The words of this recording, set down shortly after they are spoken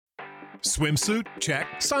Swimsuit? Check.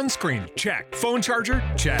 Sunscreen? Check. Phone charger?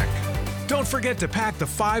 Check. Don't forget to pack the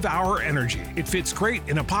 5-Hour Energy. It fits great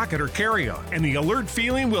in a pocket or carry-on, and the alert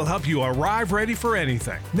feeling will help you arrive ready for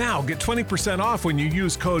anything. Now get 20% off when you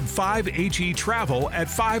use code 5HETRAVEL at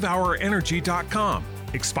 5hourenergy.com.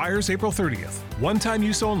 Expires April 30th. One-time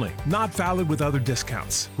use only. Not valid with other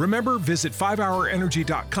discounts. Remember, visit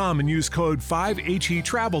 5hourenergy.com and use code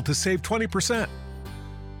 5HETRAVEL to save 20%.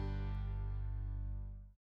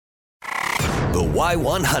 The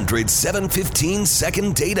Y100 715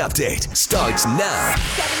 second date update starts now.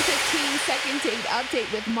 7:15 second date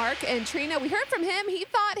update with Mark and Trina. We heard from him. He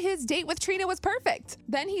thought his date with Trina was perfect.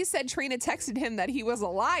 Then he said Trina texted him that he was a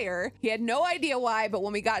liar. He had no idea why, but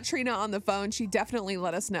when we got Trina on the phone, she definitely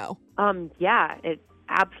let us know. Yeah, it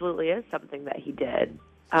absolutely is something that he did.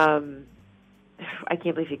 I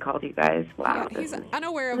can't believe he called you guys. Wow. Yeah, he's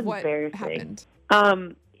unaware of what happened.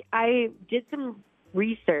 I did some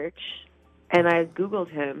research, and I Googled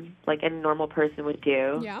him like any normal person would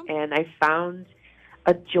do. Yeah. And I found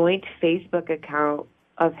a joint Facebook account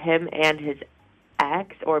of him and his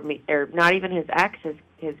ex, or not even his ex,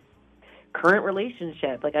 his current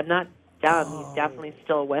relationship. Like, I'm not dumb. He's definitely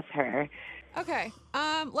still with her. Okay,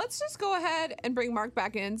 let's just go ahead and bring Mark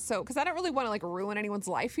back in. So, because I don't really want to like ruin anyone's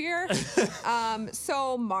life here.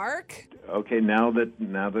 So Mark. Okay, now that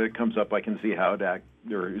it comes up, I can see how it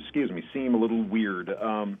seem a little weird.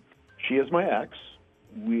 She is my ex.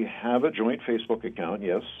 We have a joint Facebook account,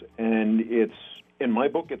 yes, and it's, in my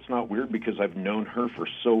book, it's not weird because I've known her for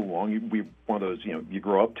so long. We one of those, you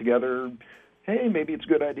grow up together. Hey, maybe it's a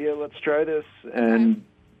good idea. Let's try this, and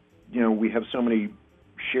we have so many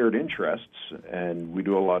shared interests, and we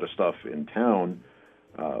do a lot of stuff in town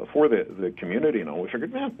for the community and all. We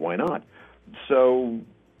figured, why not? So,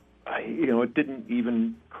 it didn't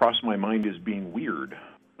even cross my mind as being weird.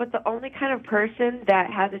 But the only kind of person that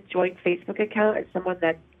has a joint Facebook account is someone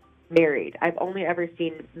that's married. I've only ever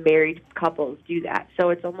seen married couples do that. So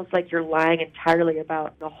it's almost like you're lying entirely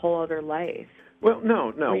about the whole other life. Well,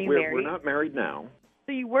 no, we're not married now.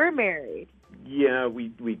 So you were married? Yeah,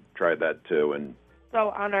 we tried that too. And so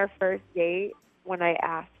on our first date, when I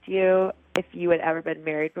asked you if you had ever been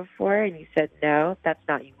married before, and you said no, that's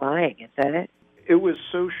not you lying, is it? It was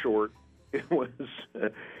so short. It was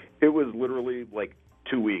literally like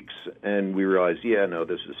 2 weeks, and we realized,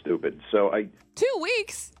 this is stupid. So 2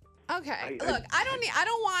 weeks? Okay. Look, I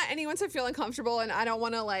don't want anyone to feel uncomfortable, and I don't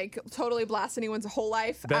want to like totally blast anyone's whole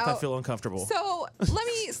life Beth, out. I feel uncomfortable. So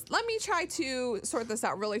let me try to sort this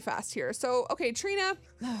out really fast here. So, okay, Trina.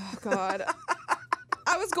 Oh God.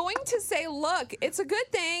 I was going to say, look, it's a good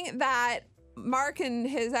thing that Mark and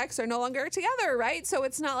his ex are no longer together, right? So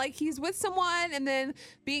it's not like he's with someone and then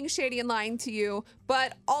being shady and lying to you.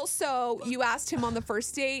 But also, you asked him on the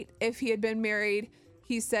first date if he had been married.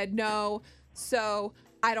 He said no. So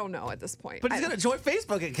I don't know at this point. But he's got a joint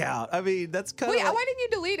Facebook account. I mean, that's kind of. Wait, why didn't you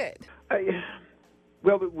delete it?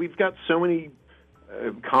 Well, we've got so many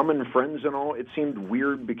common friends and all. It seemed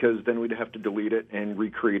weird because then we'd have to delete it and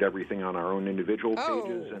recreate everything on our own individual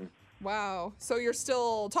pages. And wow. So you're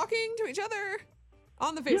still talking to each other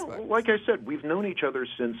on the Facebook? Yeah, like I said, we've known each other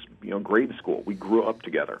since grade school. We grew up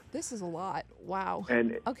together. This is a lot. Wow.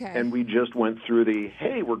 And we just went through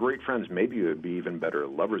hey, we're great friends. Maybe it would be even better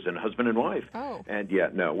lovers than husband and wife. Oh. And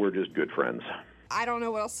we're just good friends. I don't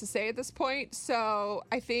know what else to say at this point. So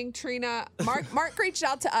I think Mark reached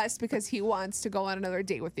out to us because he wants to go on another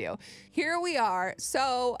date with you. Here we are.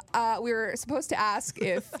 So we were supposed to ask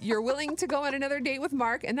if you're willing to go on another date with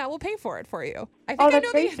Mark, and that will pay for it for you. I think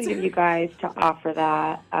that's nice of you guys to offer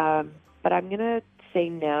that. But I'm going to say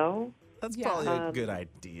no. That's probably a good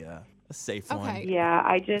idea. A safe one.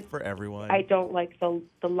 Yeah, for everyone. I don't like the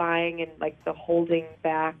lying and like the holding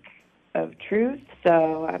back of truth,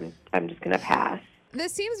 so I'm just gonna pass.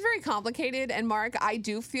 This seems very complicated, and Mark, I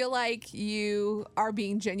do feel like you are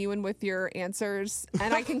being genuine with your answers,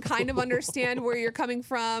 and I can kind of understand where you're coming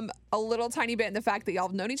from a little tiny bit in the fact that y'all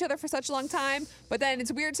have known each other for such a long time, but then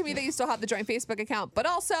it's weird to me that you still have the joint Facebook account, but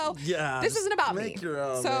also, this isn't about me. Your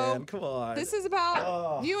own, so man. Come on. This is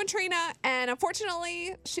about you and Trina, and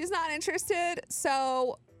unfortunately, she's not interested,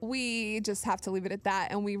 so we just have to leave it at that,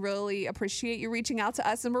 and we really appreciate you reaching out to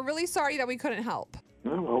us, and we're really sorry that we couldn't help.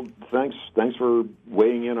 Well, thanks for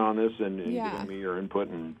weighing in on this and giving me your input,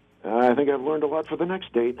 and I think I've learned a lot for the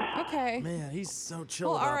next date. Okay. Man, he's so chill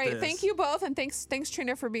Well, all right. this. Thank you both, and thanks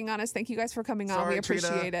Trina for being honest. Thank you guys for coming on. We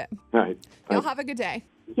appreciate it. All right. Y'all have a good day.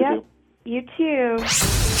 Yep. You too.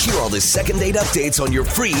 Hear all the second date updates on your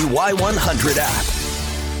free Y100 app.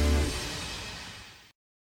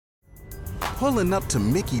 Pulling up to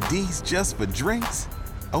Mickey D's just for drinks?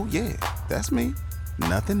 Oh, yeah, that's me.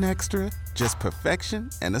 Nothing extra, just perfection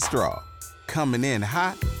and a straw. Coming in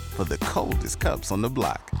hot for the coldest cups on the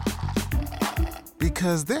block.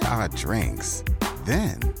 Because there are drinks.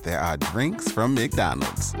 Then there are drinks from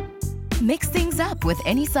McDonald's. Mix things up with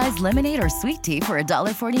any size lemonade or sweet tea for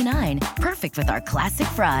 $1.49. Perfect with our classic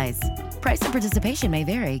fries. Price and participation may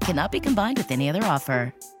vary. Cannot be combined with any other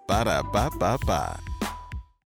offer. Ba-da-ba-ba-ba.